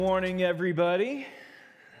Morning, everybody.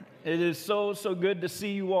 It is so good to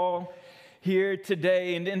see you all here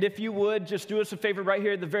today. And if you would, just do us a favor right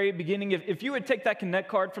here at the very beginning. If you would take that Connect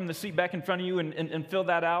card from the seat back in front of you and fill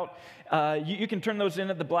that out, you can turn those in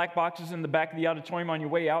at the black boxes in the back of the auditorium on your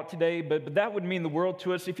way out today. But that would mean the world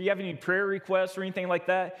to us. If you have any prayer requests or anything like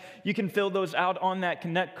that, you can fill those out on that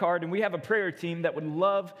Connect card. And we have a prayer team that would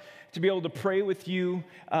love to be able to pray with you,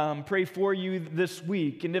 pray for you this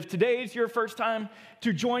week. And if today is your first time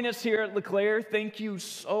to join us here at LeClaire, thank you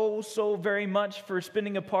so very much for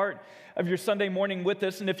spending a part of your Sunday morning with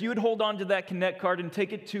us. And if you would hold on to that Connect card and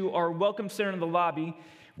take it to our Welcome Center in the lobby,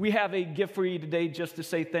 we have a gift for you today just to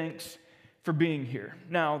say thanks for being here.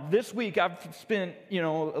 Now, this week I've spent,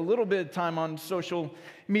 a little bit of time on social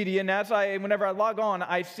media, and whenever I log on,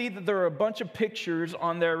 I see that there are a bunch of pictures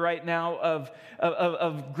on there right now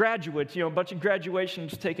of graduates, a bunch of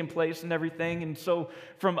graduations taking place and everything. And so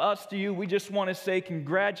from us to you, we just want to say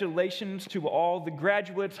congratulations to all the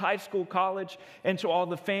graduates, high school, college, and to all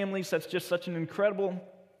the families. That's just such an incredible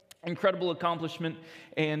accomplishment,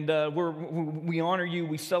 and we honor you,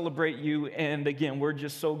 we celebrate you, and again, we're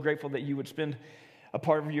just so grateful that you would spend a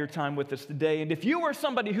part of your time with us today. And if you are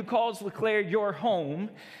somebody who calls LeClaire your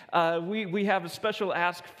home, we have a special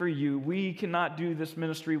ask for you. We cannot do this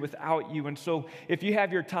ministry without you, and so if you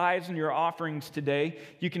have your tithes and your offerings today,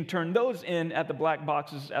 you can turn those in at the black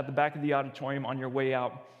boxes at the back of the auditorium on your way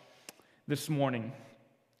out this morning.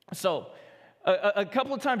 So, a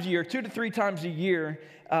couple of times a year, 2 to 3 times a year,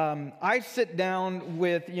 I sit down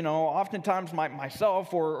with, oftentimes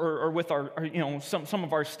myself or with our some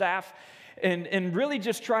of our staff, and really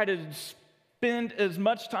just try to spend as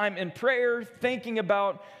much time in prayer, thinking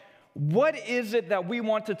about what is it that we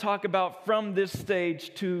want to talk about from this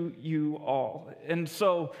stage to you all. And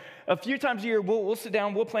so, a few times a year, we'll sit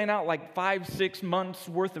down, we'll plan out like 5-6 months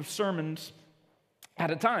worth of sermons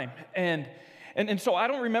at a time, And so I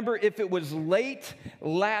don't remember if it was late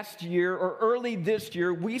last year or early this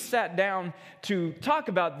year, we sat down to talk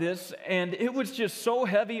about this, and it was just so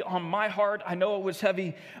heavy on my heart. I know it was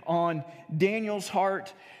heavy on Daniel's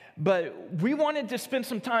heart, but we wanted to spend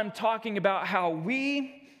some time talking about how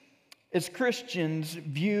we as Christians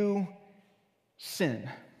view sin.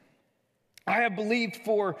 I have believed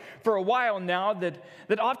for a while now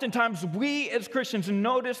that oftentimes we as Christians,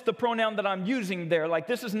 notice the pronoun that I'm using there, like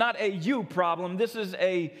this is not a you problem, this is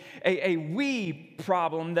a we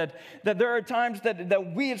problem, that there are times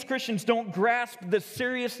that we as Christians don't grasp the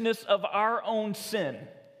seriousness of our own sin.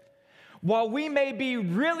 While we may be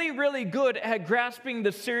really good at grasping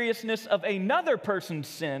the seriousness of another person's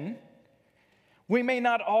sin, we may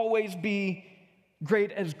not always be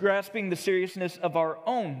great as grasping the seriousness of our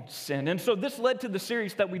own sin. And so this led to the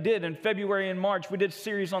series that we did in February and March. We did a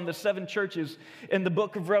series on the 7 churches in the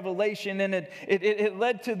book of Revelation, and it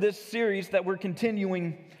led to this series that we're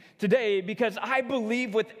continuing today, because I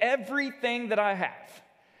believe with everything that I have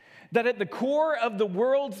that at the core of the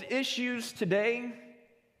world's issues today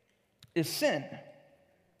is sin.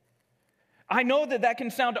 I know that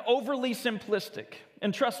can sound overly simplistic.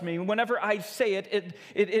 And trust me, whenever I say it,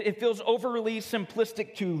 it feels overly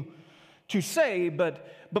simplistic to say, but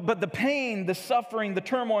the pain, the suffering, the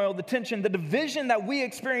turmoil, the tension, the division that we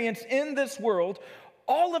experience in this world,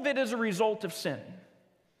 all of it is a result of sin.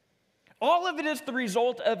 All of it is the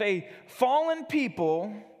result of a fallen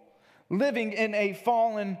people living in a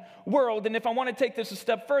fallen world. And if I want to take this a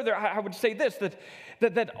step further, I would say this,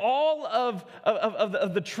 that all of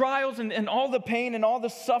the trials and all the pain and all the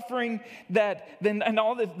suffering and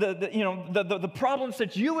all the problems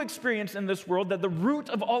that you experience in this world, that the root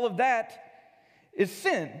of all of that is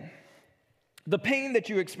sin. The pain that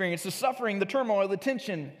you experience, the suffering, the turmoil, the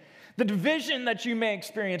tension, the division that you may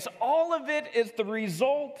experience, all of it is the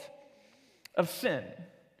result of sin.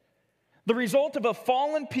 The result of a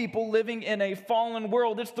fallen people living in a fallen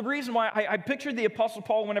world. It's the reason why I pictured the Apostle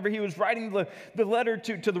Paul whenever he was writing the letter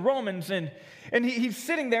to the Romans, and he's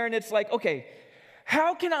sitting there, and it's like, okay,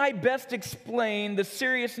 how can I best explain the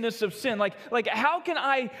seriousness of sin? Like how can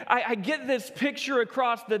I get this picture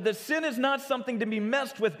across that the sin is not something to be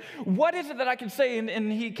messed with? What is it that I can say?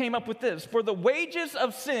 And he came up with this: for the wages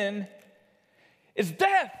of sin is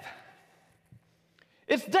death.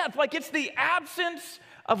 It's death, like it's the absence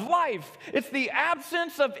of life. It's the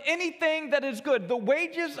absence of anything that is good. The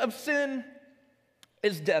wages of sin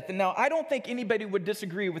is death. And now, I don't think anybody would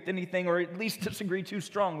disagree with anything, or at least disagree too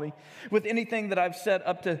strongly with anything that I've said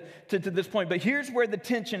up to this point. But here's where the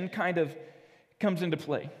tension kind of comes into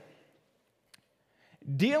play.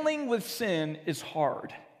 Dealing with sin is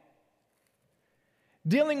hard.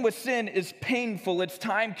 Dealing with sin is painful, it's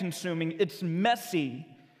time-consuming, it's messy.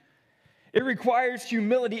 It requires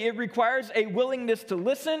humility. It requires a willingness to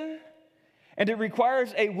listen, and it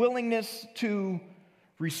requires a willingness to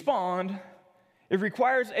respond. It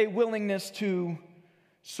requires a willingness to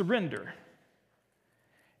surrender.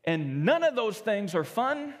 And none of those things are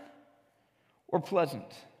fun or pleasant.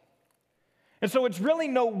 And so it's really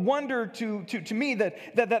no wonder to me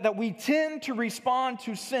that we tend to respond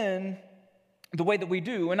to sin the way that we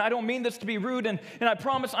do. And I don't mean this to be rude, and I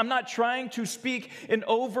promise I'm not trying to speak in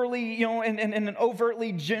overly, in an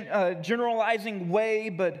overtly generalizing way,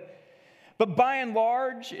 but by and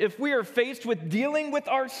large, if we are faced with dealing with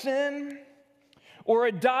our sin or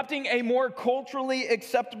adopting a more culturally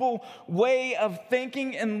acceptable way of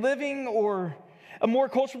thinking and living, or a more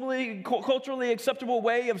culturally acceptable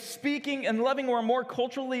way of speaking and loving, or a more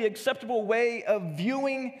culturally acceptable way of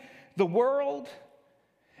viewing the world,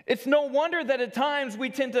 it's no wonder that at times we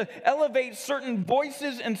tend to elevate certain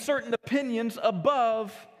voices and certain opinions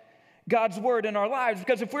above God's word in our lives.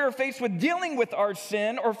 Because if we are faced with dealing with our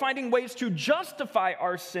sin or finding ways to justify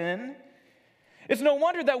our sin, it's no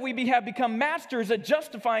wonder that we have become masters at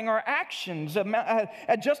justifying our actions,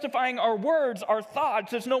 at justifying our words, our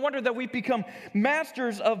thoughts. It's no wonder that we've become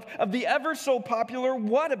masters of the ever so popular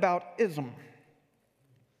whataboutism.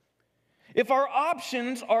 If our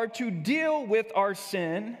options are to deal with our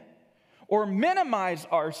sin or minimize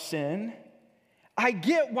our sin, I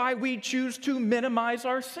get why we choose to minimize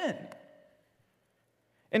our sin.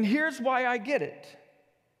 And here's why I get it.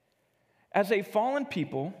 As a fallen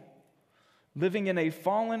people living in a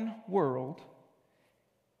fallen world,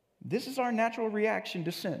 this is our natural reaction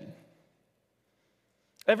to sin.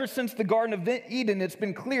 Ever since the Garden of Eden, it's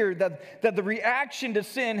been clear that the reaction to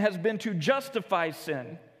sin has been to justify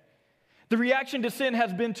sin. The reaction to sin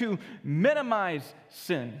has been to minimize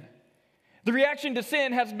sin. The reaction to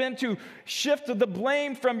sin has been to shift the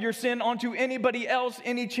blame from your sin onto anybody else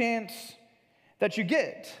any chance that you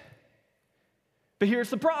get. But here's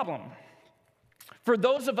the problem. For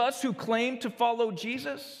those of us who claim to follow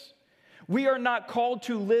Jesus, we are not called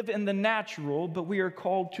to live in the natural, but we are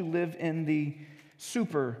called to live in the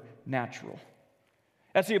supernatural.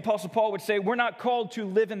 As the Apostle Paul would say, we're not called to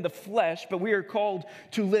live in the flesh, but we are called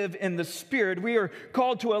to live in the Spirit. We are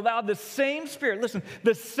called to allow the same Spirit, listen,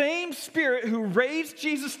 the same Spirit who raised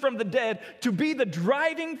Jesus from the dead to be the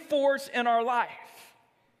driving force in our life.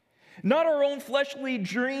 Not our own fleshly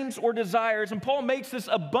dreams or desires. And Paul makes this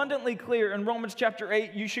abundantly clear in Romans chapter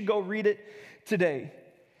 8. You should go read it today.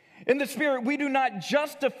 In the Spirit, we do not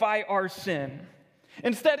justify our sin.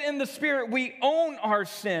 Instead, in the Spirit, we own our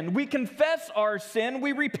sin. We confess our sin.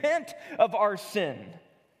 We repent of our sin.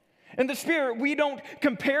 In the Spirit, we don't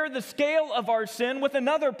compare the scale of our sin with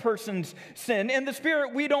another person's sin. In the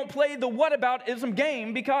Spirit, we don't play the whataboutism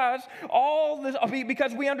game because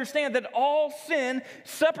we understand that all sin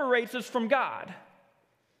separates us from God.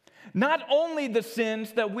 Not only the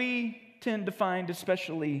sins that we tend to find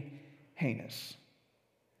especially heinous.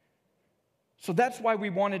 So that's why we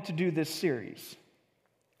wanted to do this series.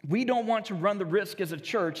 We don't want to run the risk as a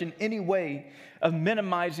church in any way of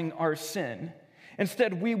minimizing our sin.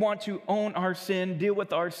 Instead, we want to own our sin, deal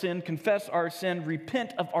with our sin, confess our sin,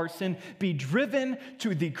 repent of our sin, be driven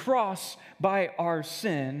to the cross by our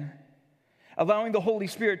sin, allowing the Holy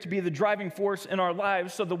Spirit to be the driving force in our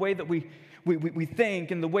lives, so the way that we think,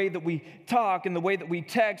 and the way that we talk, and the way that we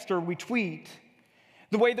text or we tweet,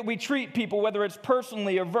 the way that we treat people, whether it's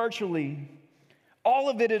personally or virtually, all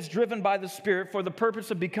of it is driven by the Spirit for the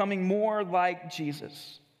purpose of becoming more like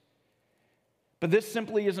Jesus. But this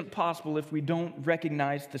simply isn't possible if we don't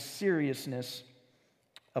recognize the seriousness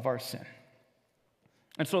of our sin.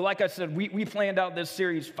 And so, like I said, we planned out this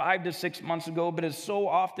series 5 to 6 months ago, but as so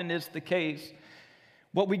often is the case,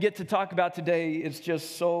 what we get to talk about today is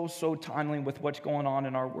just so timely with what's going on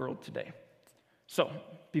in our world today. So,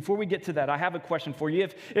 before we get to that, I have a question for you.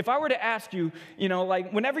 If I were to ask you,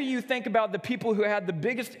 whenever you think about the people who had the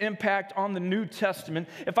biggest impact on the New Testament,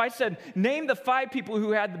 if I said, name the 5 people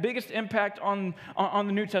who had the biggest impact on the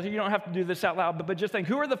New Testament, you don't have to do this out loud, but just think,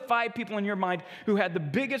 who are the 5 people in your mind who had the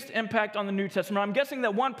biggest impact on the New Testament? I'm guessing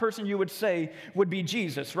that one person you would say would be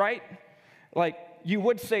Jesus, right? You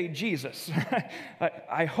would say Jesus.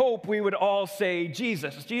 I hope we would all say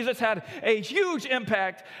Jesus. Jesus had a huge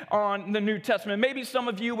impact on the New Testament. Maybe some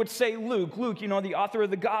of you would say Luke. Luke, the author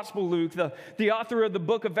of the Gospel Luke, the author of the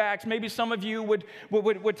book of Acts. Maybe some of you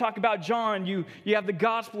would talk about John. You have the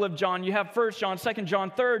Gospel of John. You have 1 John, 2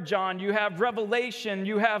 John, 3 John. You have Revelation.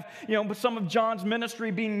 You have, some of John's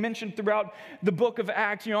ministry being mentioned throughout the book of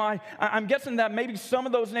Acts. I'm guessing that maybe some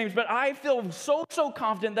of those names, but I feel so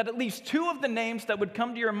confident that at least 2 of the names that would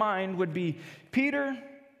come to your mind would be Peter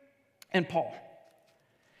and Paul.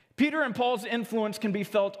 Peter and Paul's influence can be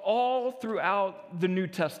felt all throughout the New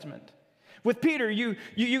Testament. With Peter, you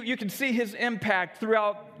can see his impact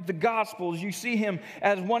throughout the Gospels. You see him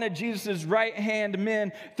as one of Jesus' right-hand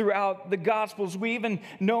men throughout the Gospels. We even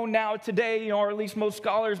know now today, or at least most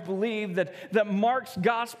scholars believe, that Mark's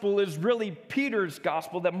Gospel is really Peter's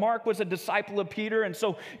Gospel, that Mark was a disciple of Peter, and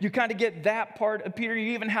so you kind of get that part of Peter.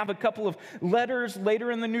 You even have a couple of letters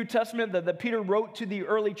later in the New Testament that Peter wrote to the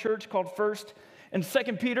early church called 1st and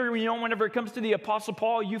 2nd Peter. Whenever it comes to the Apostle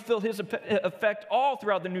Paul, you feel his effect all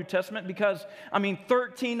throughout the New Testament because,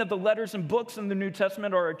 13 of the letters and books in the New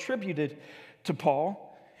Testament are attributed to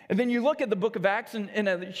Paul. And then you look at the book of Acts, and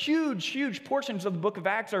huge portions of the book of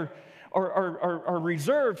Acts are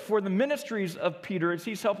reserved for the ministries of Peter as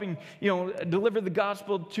he's helping, deliver the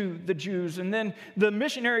gospel to the Jews. And then the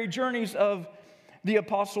missionary journeys of the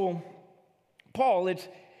Apostle Paul,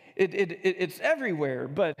 it's everywhere,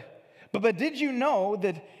 But did you know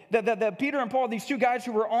that Peter and Paul, these two guys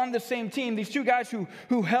who were on the same team, these two guys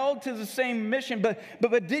who held to the same mission,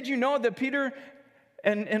 but did you know that Peter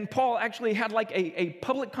and Paul actually had like a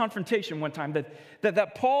public confrontation one time,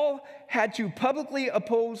 that Paul had to publicly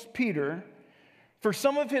oppose Peter for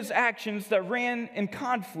some of his actions that ran in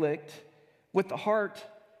conflict with the heart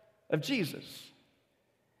of Jesus?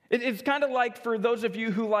 It's kind of like for those of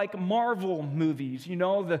you who like Marvel movies,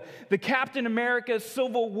 the Captain America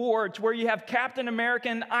Civil War, to where you have Captain America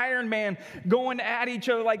and Iron Man going at each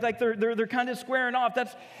other like they're kind of squaring off.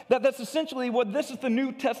 That's essentially what this is, the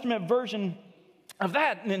New Testament version of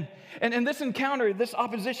that. And this encounter, this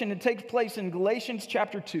opposition, it takes place in Galatians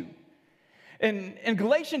chapter 2. And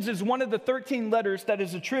Galatians is one of the 13 letters that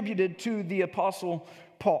is attributed to the Apostle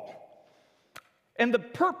Paul. And the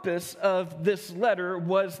purpose of this letter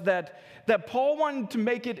was that Paul wanted to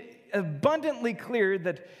make it abundantly clear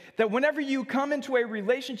that whenever you come into a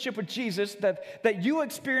relationship with Jesus, that you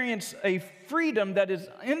experience a freedom that is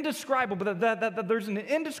indescribable, that there's an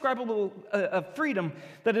indescribable freedom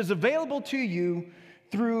that is available to you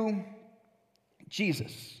through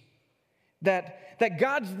Jesus. That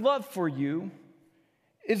God's love for you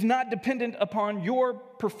is not dependent upon your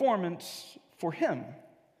performance for Him.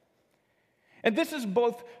 And this is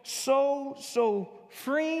both so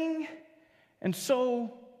freeing and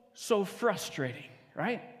so frustrating,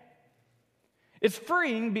 right? It's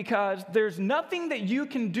freeing because there's nothing that you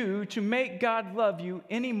can do to make God love you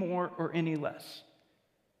any more or any less.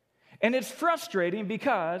 And it's frustrating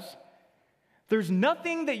because there's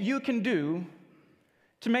nothing that you can do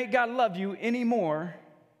to make God love you any more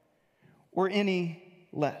or any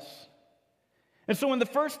less. And so in the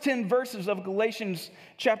first 10 verses of Galatians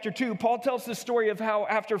chapter 2, Paul tells the story of how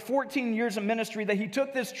after 14 years of ministry that he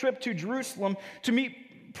took this trip to Jerusalem to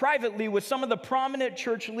meet privately with some of the prominent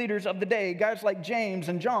church leaders of the day, guys like James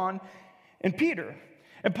and John and Peter.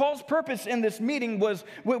 And Paul's purpose in this meeting with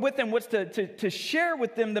them was to share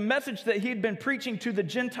with them the message that he'd been preaching to the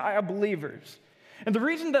Gentile believers. And the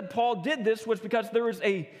reason that Paul did this was because there was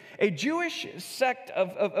a Jewish sect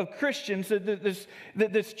of Christians,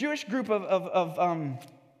 this Jewish group of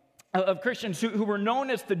Christians who were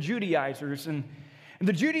known as the Judaizers. And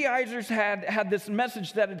the Judaizers had this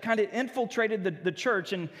message that had kind of infiltrated the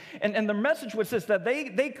church. And the message was this, that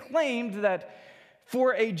they claimed that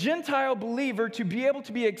for a Gentile believer to be able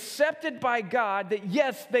to be accepted by God, that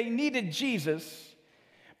yes, they needed Jesus,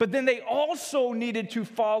 but then they also needed to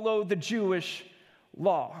follow the Jewish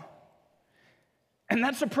law. And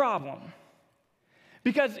that's a problem.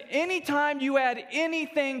 Because anytime you add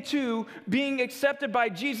anything to being accepted by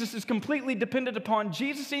Jesus is completely dependent upon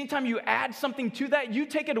Jesus. Anytime you add something to that, you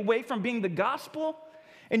take it away from being the gospel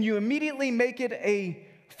and you immediately make it a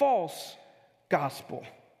false gospel.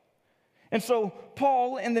 And so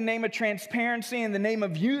Paul, in the name of transparency, in the name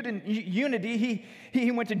of unity,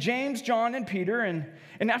 he went to James, John, and Peter.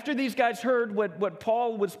 And after these guys heard what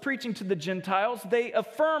Paul was preaching to the Gentiles, they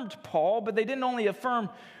affirmed Paul, but they didn't only affirm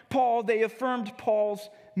Paul, they affirmed Paul's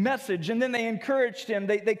message. And then they encouraged him,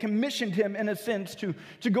 they commissioned him, in a sense,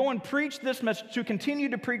 to go and preach this message, to continue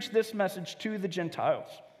to preach this message to the Gentiles.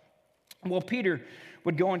 Well, Peter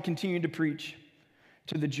would go and continue to preach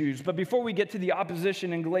to the Jews. But before we get to the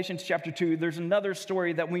opposition in Galatians chapter 2, there's another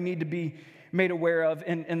story that we need to be made aware of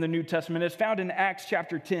in the New Testament. It's found in Acts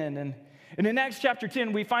chapter 10. And in Acts chapter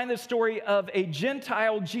 10, we find the story of a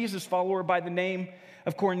Gentile Jesus follower by the name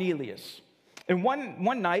of Cornelius. And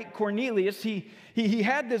one night, Cornelius, he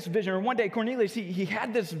had this vision, or one day Cornelius, he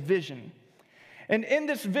had this vision. And in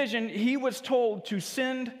this vision, he was told to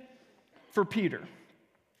send for Peter.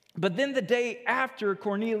 But then the day after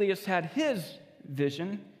Cornelius had his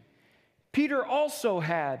vision, Peter also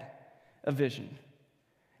had a vision.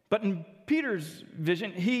 But in Peter's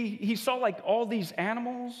vision, he saw like all these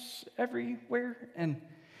animals everywhere, and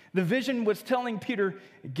the vision was telling Peter,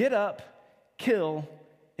 get up, kill,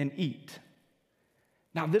 and eat.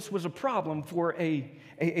 Now, this was a problem for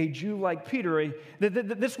a Jew like Peter.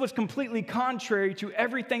 This was completely contrary to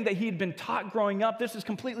everything that he had been taught growing up. This is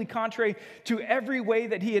completely contrary to every way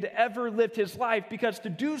that he had ever lived his life, because to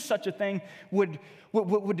do such a thing would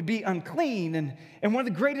be unclean. And one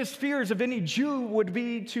of the greatest fears of any Jew would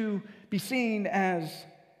be to be seen as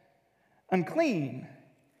unclean.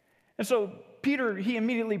 And so Peter, he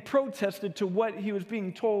immediately protested to what he was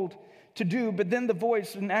being told to do. But then the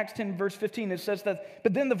voice, in Acts 10, verse 15, it says that,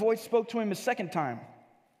 but then the voice spoke to him a second time.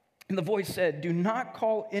 And the voice said, do not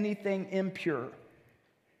call anything impure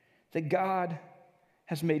that God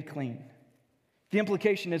has made clean. The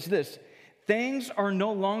implication is this: things are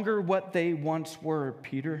no longer what they once were,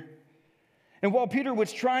 Peter. And while Peter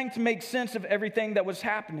was trying to make sense of everything that was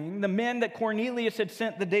happening, the men that Cornelius had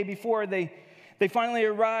sent the day before, they finally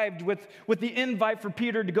arrived with the invite for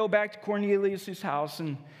Peter to go back to Cornelius' house.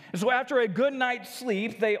 And so after a good night's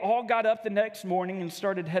sleep, they all got up the next morning and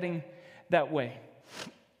started heading that way.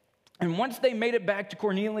 And once they made it back to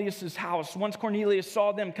Cornelius' house, once Cornelius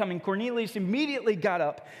saw them coming, Cornelius immediately got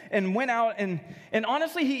up and went out. And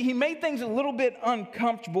honestly, he made things a little bit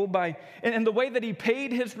uncomfortable in the way that he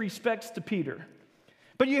paid his respects to Peter.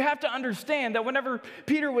 But you have to understand that whenever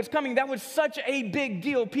Peter was coming, that was such a big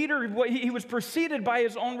deal. Peter, he was preceded by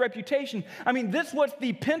his own reputation. I mean, this was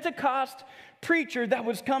the Pentecost preacher that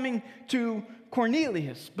was coming to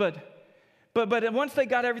Cornelius. But once they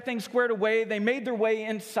got everything squared away, they made their way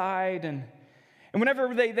inside. And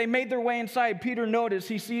whenever they made their way inside, Peter noticed,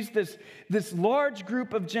 he sees this large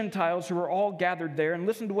group of Gentiles who are all gathered there. And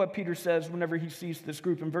listen to what Peter says whenever he sees this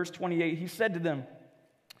group. In verse 28, he said to them,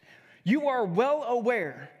 you are well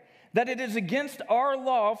aware that it is against our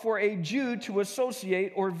law for a Jew to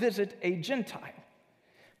associate or visit a Gentile.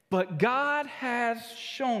 But God has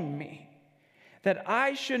shown me that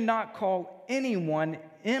I should not call anyone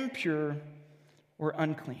impure or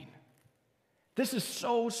unclean. This is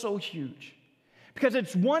so huge. Because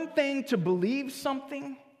it's one thing to believe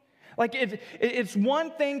something. Like it's one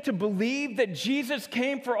thing to believe that Jesus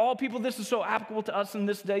came for all people. This is so applicable to us in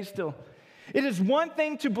this day still. It is one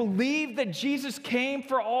thing to believe that Jesus came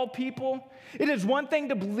for all people. It is one thing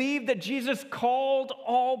to believe that Jesus called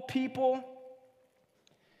all people.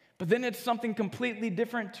 But then it's something completely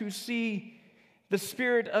different to see the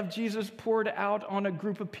Spirit of Jesus poured out on a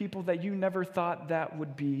group of people that you never thought that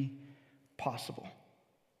would be possible.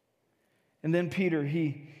 And then Peter,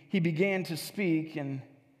 he began to speak, and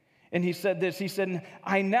he said this. He said,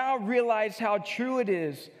 I now realize how true it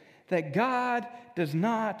is that God does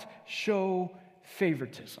not show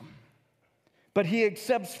favoritism, but he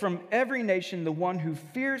accepts from every nation the one who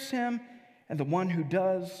fears him and the one who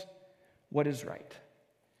does what is right.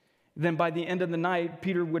 Then by the end of the night,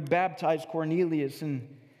 Peter would baptize Cornelius and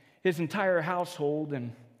his entire household,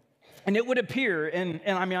 and it would appear, and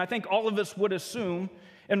I mean, I think all of us would assume,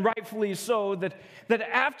 and rightfully so, that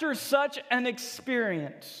after such an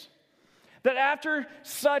experience, that after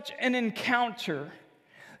such an encounter,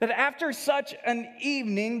 that after such an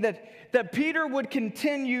evening, that Peter would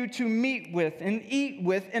continue to meet with and eat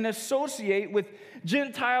with and associate with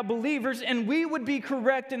Gentile believers, and we would be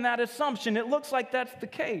correct in that assumption. It looks like that's the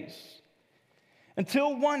case.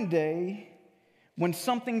 Until one day when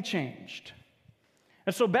something changed.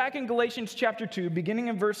 And so back in Galatians chapter 2, beginning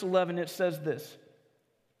in verse 11, it says this.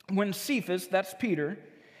 When Cephas, that's Peter,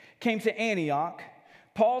 came to Antioch,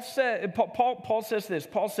 Paul says this.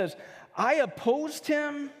 Paul says, I opposed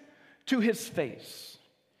him to his face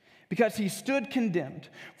because he stood condemned.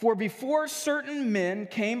 For before certain men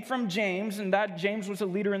came from James, and that James was a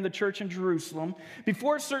leader in the church in Jerusalem,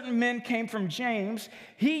 before certain men came from James,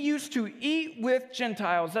 he used to eat with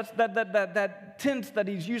Gentiles. That's that tense that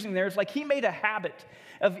he's using there. It's like he made a habit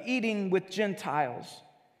of eating with Gentiles.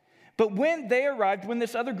 But when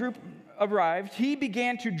this other group arrived, he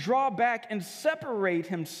began to draw back and separate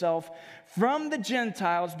himself from the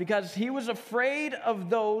Gentiles because he was afraid of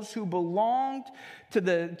those who belonged to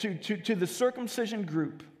the circumcision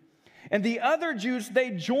group. And the other Jews,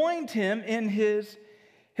 they joined him in his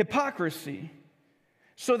hypocrisy,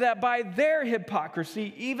 so that by their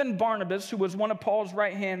hypocrisy, even Barnabas, who was one of Paul's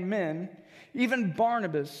right-hand men, even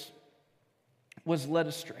Barnabas was led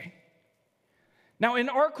astray. Now, in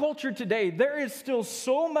our culture today, there is still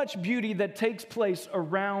so much beauty that takes place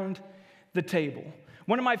around the table.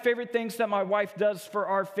 One of my favorite things that my wife does for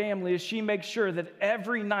our family is she makes sure that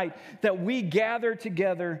every night that we gather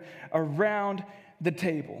together around the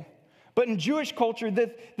table. But in Jewish culture,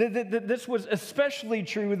 this was especially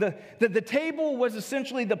true. The table was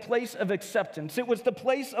essentially the place of acceptance. It was the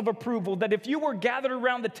place of approval, that if you were gathered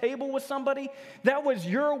around the table with somebody, that was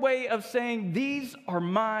your way of saying, these are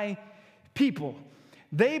my people.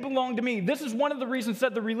 They belong to me. This is one of the reasons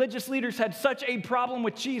that the religious leaders had such a problem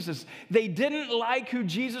with Jesus. They didn't like who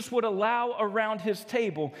Jesus would allow around his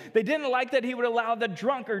table. They didn't like that he would allow the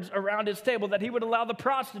drunkards around his table, that he would allow the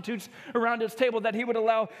prostitutes around his table, that he would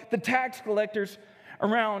allow the tax collectors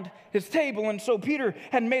around his table. And so Peter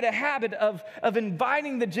had made a habit of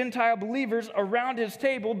inviting the Gentile believers around his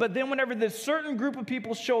table, but then whenever this certain group of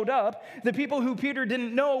people showed up, the people who Peter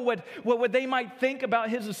didn't know what they might think about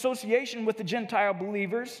his association with the Gentile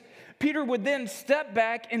believers, Peter would then step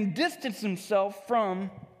back and distance himself from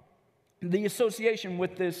the association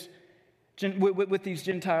with these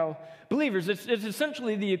Gentile believers. It's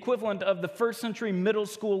essentially the equivalent of the first century middle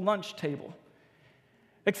school lunch table,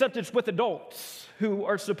 except it's with adults who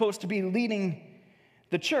are supposed to be leading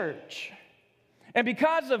the church. And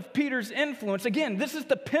because of Peter's influence, again, this is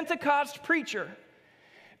the Pentecost preacher,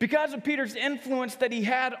 because of Peter's influence that he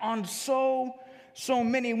had on so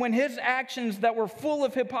many, when his actions that were full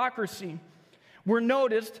of hypocrisy were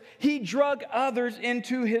noticed, he drug others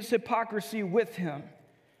into his hypocrisy with him.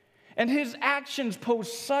 And his actions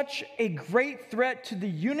posed such a great threat to the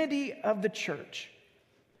unity of the church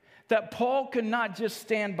that Paul could not just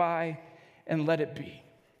stand by and let it be.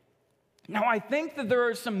 Now, I think that there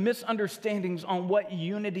are some misunderstandings on what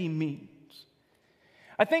unity means.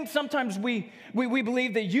 I think sometimes we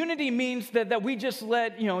believe that unity means that we just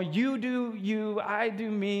let, you do you, I do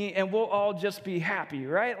me, and we'll all just be happy,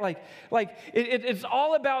 right? It's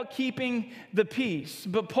all about keeping the peace.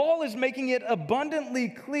 But Paul is making it abundantly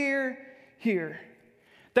clear here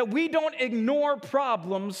that we don't ignore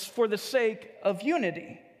problems for the sake of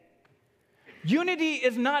unity. Unity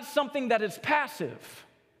is not something that is passive,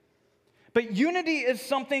 but unity is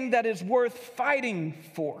something that is worth fighting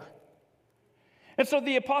for. And so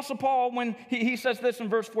the Apostle Paul, when he says this in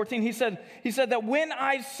verse 14, he said that when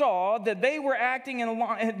I saw that they were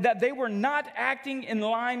not acting in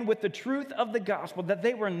line with the truth of the gospel,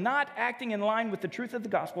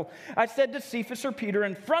 I said to Cephas or Peter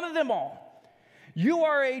in front of them all, you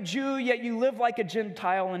are a Jew, yet you live like a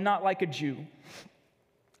Gentile and not like a Jew.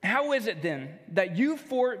 How is it then that you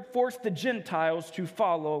force the Gentiles to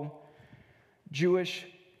follow Jewish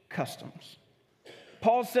customs?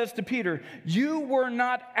 Paul says to Peter, you were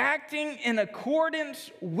not acting in accordance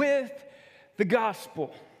with the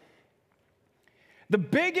gospel. The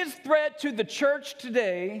biggest threat to the church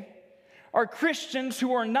today are Christians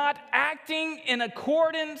who are not acting in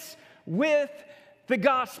accordance with the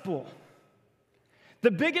gospel. The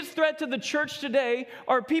biggest threat to the church today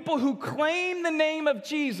are people who claim the name of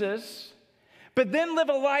Jesus, but then live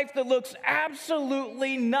a life that looks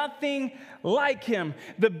absolutely nothing like him.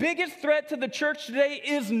 The biggest threat to the church today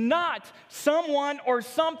is not someone or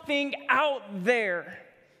something out there.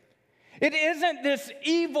 It isn't this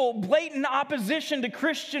evil, blatant opposition to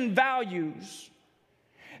Christian values.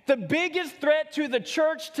 The biggest threat to the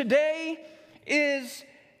church today is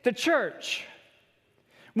the church.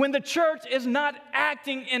 When the church is not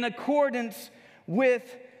acting in accordance with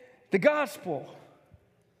the gospel.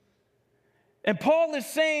 And Paul is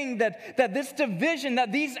saying that this division,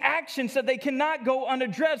 that these actions, that they cannot go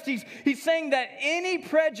unaddressed. He's saying that any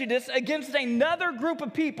prejudice against another group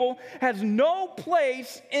of people has no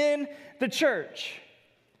place in the church.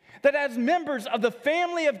 That as members of the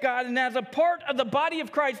family of God and as a part of the body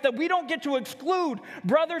of Christ, that we don't get to exclude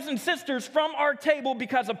brothers and sisters from our table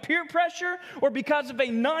because of peer pressure or because of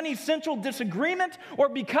a non-essential disagreement or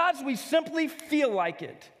because we simply feel like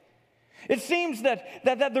it. It seems that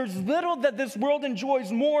there's little that this world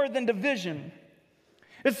enjoys more than division.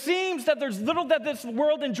 It seems that there's little that this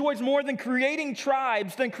world enjoys more than creating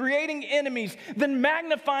tribes, than creating enemies, than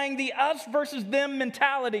magnifying the us versus them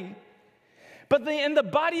mentality. But in the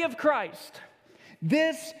body of Christ,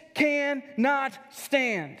 this cannot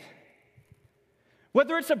stand.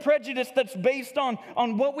 Whether it's a prejudice that's based on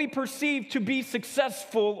what we perceive to be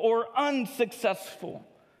successful or unsuccessful.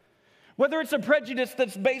 Whether it's a prejudice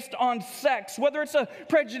that's based on sex, whether it's a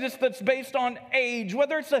prejudice that's based on age,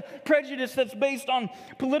 whether it's a prejudice that's based on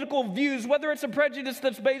political views, whether it's a prejudice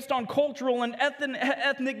that's based on cultural and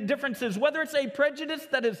ethnic differences, whether it's a prejudice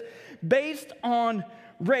that is based on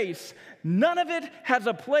race, none of it has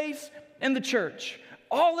a place in the church.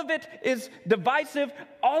 All of it is divisive,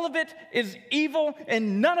 all of it is evil,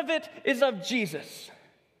 and none of it is of Jesus.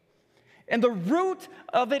 And the root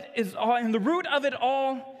of it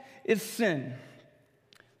all is sin.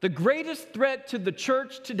 The greatest threat to the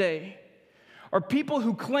church today are people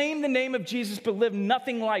who claim the name of Jesus but live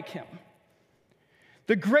nothing like him.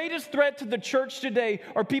 The greatest threat to the church today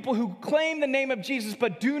are people who claim the name of Jesus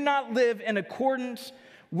but do not live in accordance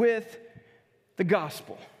with the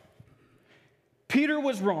gospel. Peter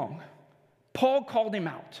was wrong. Paul called him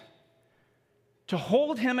out to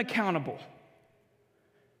hold him accountable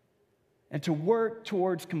and to work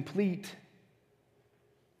towards complete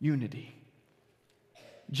unity.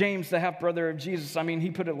 James, the half-brother of Jesus,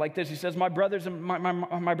 he put it like this. He says, my brothers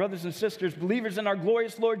and sisters, believers in our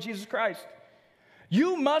glorious Lord Jesus Christ,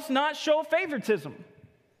 you must not show favoritism.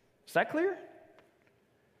 Is that clear?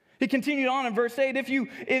 He continued on in verse 8, if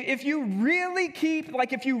you really keep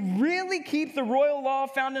the royal law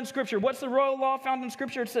found in Scripture, what's the royal law found in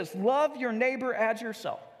Scripture? It says, love your neighbor as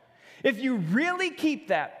yourself. If you really keep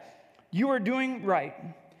that, you are doing right.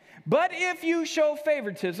 But if you show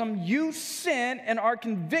favoritism, you sin and are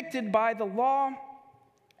convicted by the law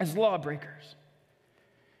as lawbreakers.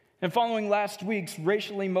 And following last week's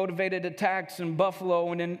racially motivated attacks in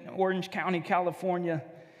Buffalo and in Orange County, California,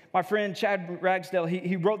 my friend Chad Ragsdale,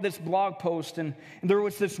 he wrote this blog post, and there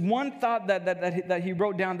was this one thought that he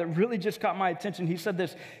wrote down that really just caught my attention. He said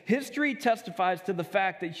this: history testifies to the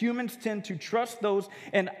fact that humans tend to trust those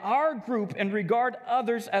in our group and regard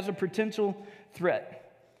others as a potential threat.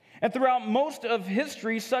 And throughout most of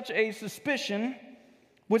history, such a suspicion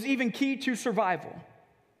was even key to survival.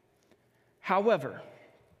 However,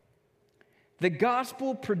 the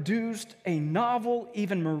gospel produced a novel,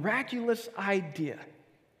 even miraculous idea.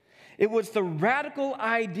 It was the radical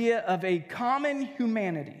idea of a common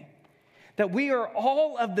humanity, that we are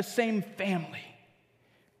all of the same family,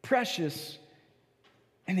 precious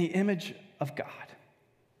in the image of God.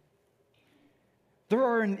 There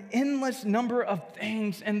are an endless number of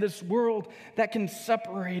things in this world that can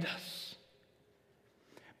separate us.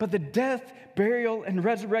 But the death, burial, and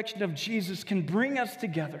resurrection of Jesus can bring us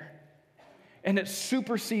together, and it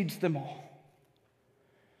supersedes them all.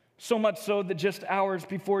 So much so that just hours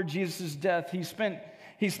before Jesus' death, he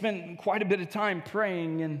spent quite a bit of time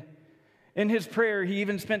praying. And in his prayer, he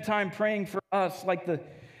even spent time praying for us, like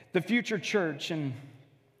the future church. And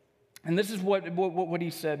this is what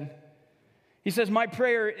he said. He says, my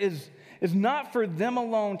prayer is not for them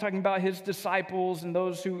alone, talking about his disciples and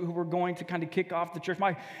those who were going to kind of kick off the church.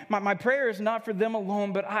 My prayer is not for them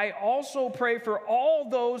alone, but I also pray for all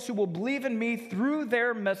those who will believe in me through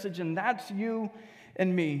their message, and that's you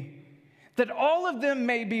and me, that all of them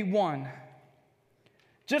may be one.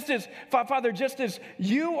 Father, just as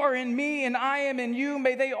you are in me and I am in you,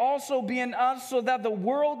 may they also be in us, so that the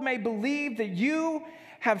world may believe that you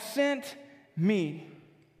have sent me.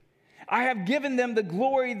 I have given them the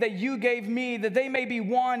glory that you gave me, that they may be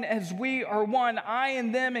one as we are one, I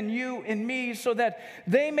and them and you and me, so that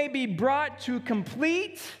they may be brought to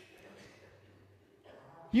complete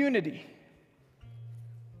unity.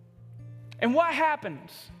 And what happens?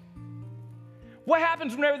 What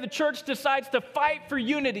happens whenever the church decides to fight for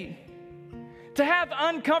unity? To have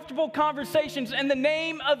uncomfortable conversations in the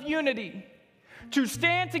name of unity? To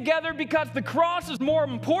stand together because the cross is more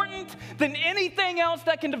important than anything else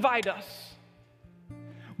that can divide us?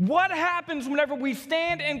 What happens whenever we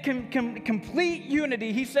stand in complete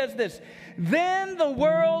unity? He says this: then the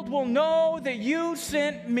world will know that you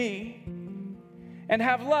sent me and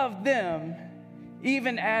have loved them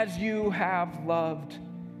even as you have loved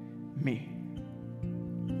me.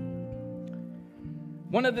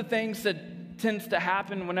 One of the things that tends to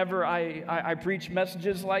happen whenever I preach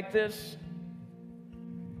messages like this,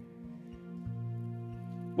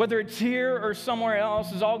 whether it's here or somewhere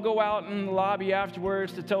else, is I'll go out in the lobby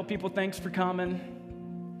afterwards to tell people thanks for coming.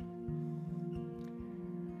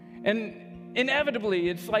 And inevitably,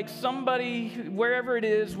 it's like somebody, wherever it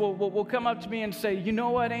is, will come up to me and say, you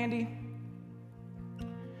know what, Andy?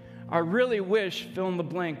 I really wish fill in the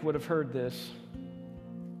blank would have heard this.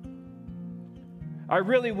 I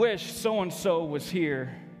really wish so-and-so was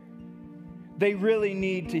here. They really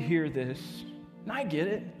need to hear this. And I get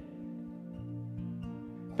it.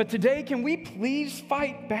 But today, can we please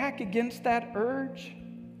fight back against that urge?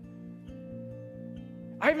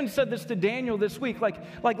 I even said this to Daniel this week. Like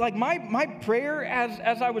my prayer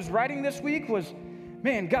as I was writing this week was,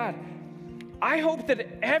 man, God, I hope that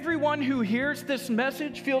everyone who hears this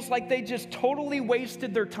message feels like they just totally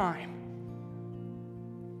wasted their time.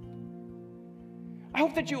 I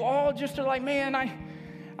hope that you all just are like, man,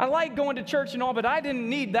 I like going to church and all, but I didn't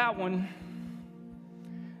need that one.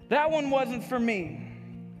 That one wasn't for me.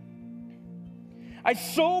 I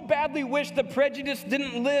so badly wish that prejudice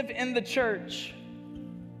didn't live in the church,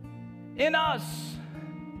 in us.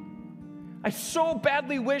 I so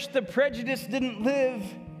badly wish that prejudice didn't live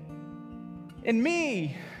in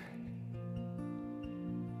me.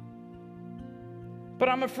 But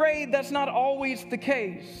I'm afraid that's not always the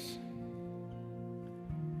case.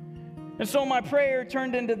 And so my prayer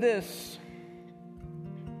turned into this: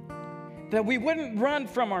 that we wouldn't run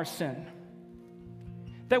from our sin,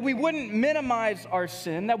 that we wouldn't minimize our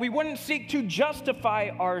sin, that we wouldn't seek to justify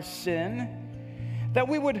our sin, that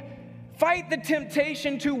we would fight the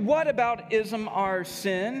temptation to whataboutism our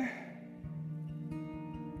sin,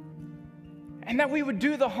 and that we would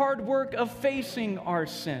do the hard work of facing our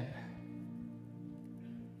sin,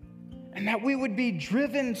 and that we would be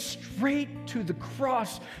driven straight to the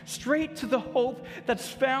cross, straight to the hope that's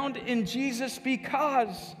found in Jesus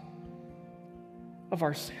because of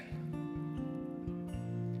our sin.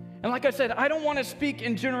 And like I said, I don't want to speak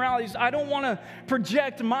in generalities. I don't want to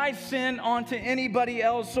project my sin onto anybody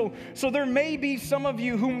else. So there may be some of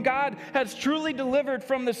you whom God has truly delivered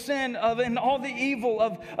from the sin of and all the evil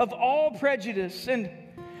of all prejudice. And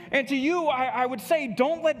to you, I would say,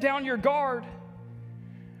 don't let down your guard.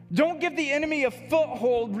 Don't give the enemy a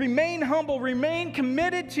foothold. Remain humble. Remain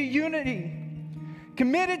committed to unity.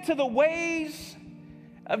 Committed to the ways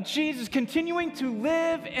of Jesus. Continuing to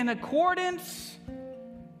live in accordance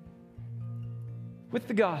with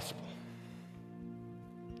the gospel.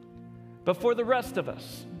 But for the rest of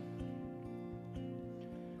us,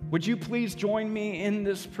 would you please join me in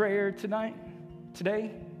this prayer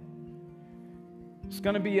today? It's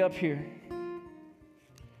going to be up here.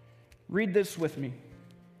 Read this with me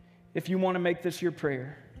if you want to make this your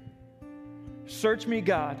prayer. Search me,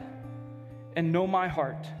 God, and know my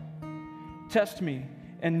heart. Test me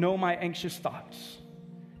and know my anxious thoughts.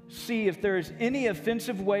 See if there is any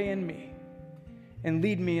offensive way in me, and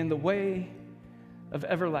lead me in the way of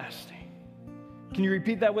everlasting. Can you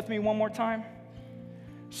repeat that with me one more time?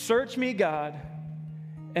 Search me, God,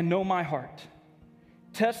 and know my heart.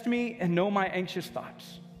 Test me and know my anxious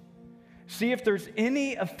thoughts. See if there's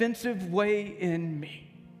any offensive way in me,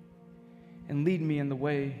 and lead me in the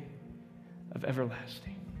way of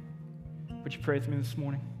everlasting. Would you pray with me this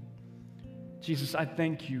morning? Jesus, I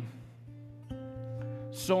thank you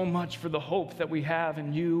so much for the hope that we have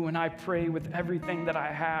in you, and I pray with everything that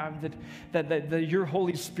I have that your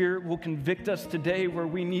Holy Spirit will convict us today where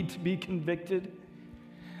we need to be convicted,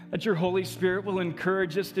 that your Holy Spirit will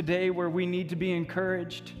encourage us today where we need to be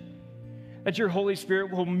encouraged, that your Holy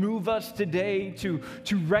Spirit will move us today to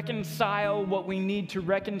reconcile what we need to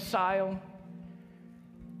reconcile.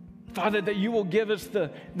 Father, that you will give us the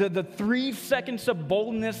 3 seconds of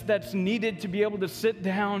boldness that's needed to be able to sit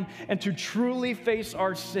down and to truly face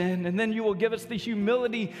our sin. And then you will give us the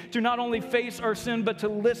humility to not only face our sin, but to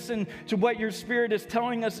listen to what your Spirit is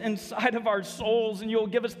telling us inside of our souls. And you will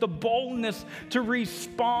give us the boldness to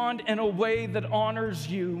respond in a way that honors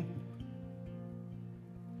you.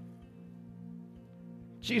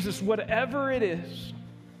 Jesus, whatever it is,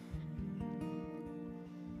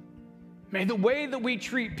 may the way that we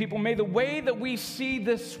treat people, may the way that we see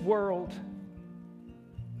this world,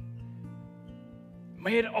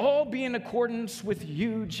 may it all be in accordance with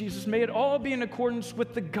you, Jesus. May it all be in accordance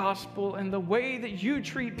with the gospel and the way that you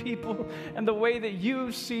treat people and the way that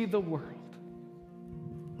you see the world.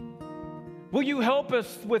 Will you help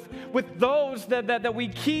us with those that we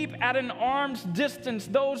keep at an arm's distance,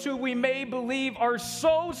 those who we may believe are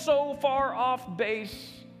so far off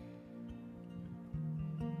base?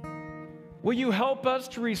 Will you help us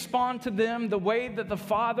to respond to them the way that the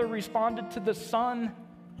Father responded to the Son?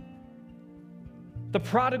 The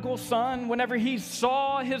prodigal son, whenever he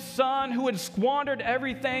saw his son who had squandered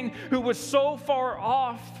everything, who was so far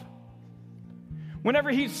off, whenever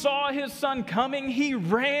he saw his son coming, he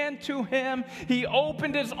ran to him, he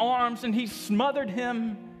opened his arms, and he smothered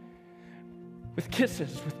him with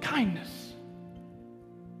kisses, with kindness.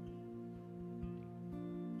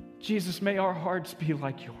 Jesus, may our hearts be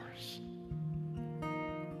like yours.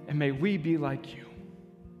 And may we be like you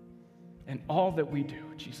in all that we do.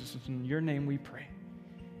 Jesus, in your name we pray.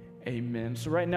 Amen. So right now,